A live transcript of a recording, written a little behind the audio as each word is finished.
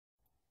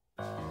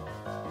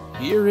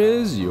Here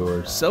is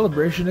your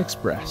Celebration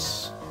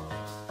Express.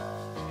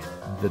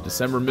 The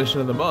December mission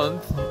of the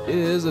month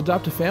is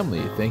Adopt a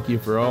Family. Thank you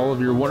for all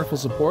of your wonderful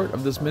support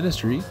of this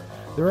ministry.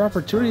 There are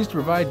opportunities to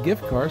provide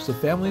gift cards to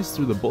families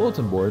through the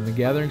bulletin board in the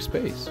gathering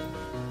space.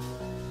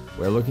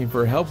 We're looking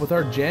for help with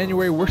our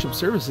January worship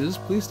services.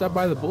 Please stop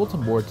by the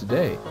bulletin board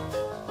today.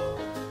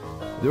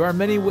 There are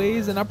many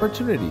ways and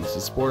opportunities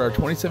to support our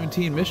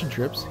 2017 mission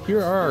trips.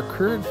 Here are our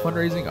current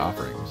fundraising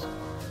offerings.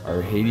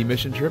 Our Haiti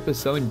mission trip is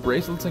selling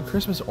bracelets and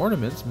Christmas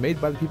ornaments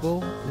made by the people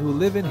who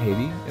live in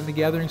Haiti in the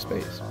gathering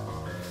space.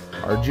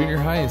 Our junior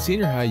high and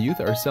senior high youth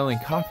are selling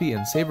coffee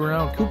and Save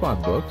Around coupon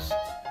books.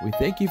 We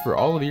thank you for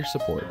all of your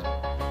support.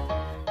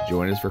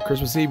 Join us for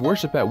Christmas Eve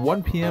worship at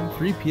 1 p.m.,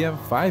 3 p.m.,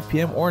 5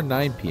 p.m., or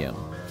 9 p.m.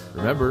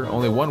 Remember,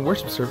 only one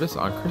worship service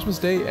on Christmas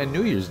Day and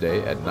New Year's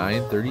Day at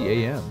 9:30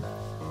 a.m.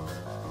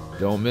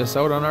 Don't miss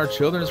out on our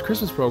Children's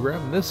Christmas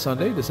program this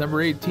Sunday,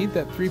 December 18th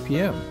at 3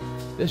 p.m.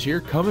 This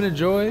year, come and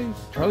enjoy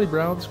Charlie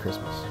Brown's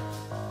Christmas.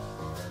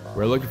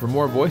 We're looking for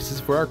more voices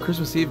for our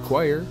Christmas Eve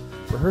choir.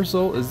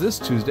 Rehearsal is this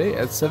Tuesday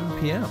at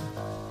 7 p.m.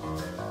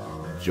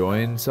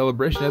 Join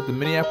celebration at the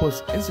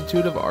Minneapolis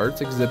Institute of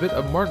Arts exhibit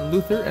of Martin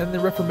Luther and the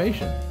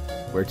Reformation.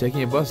 We're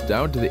taking a bus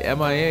down to the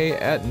MIA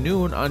at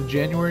noon on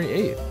January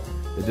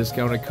 8th. The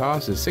discounted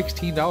cost is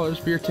 $16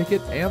 for your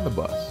ticket and the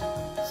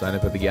bus. Sign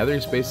up at the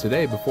gathering space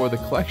today before the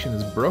collection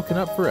is broken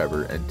up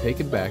forever and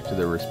taken back to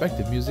their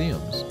respective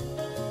museums.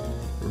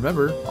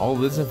 Remember, all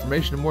of this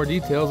information and more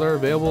details are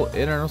available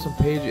in our announcement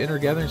page in our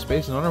gathering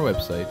space and on our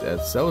website at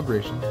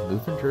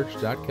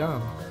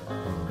celebrationlutheranchurch.com.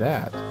 And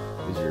that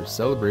is your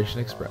Celebration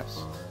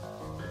Express.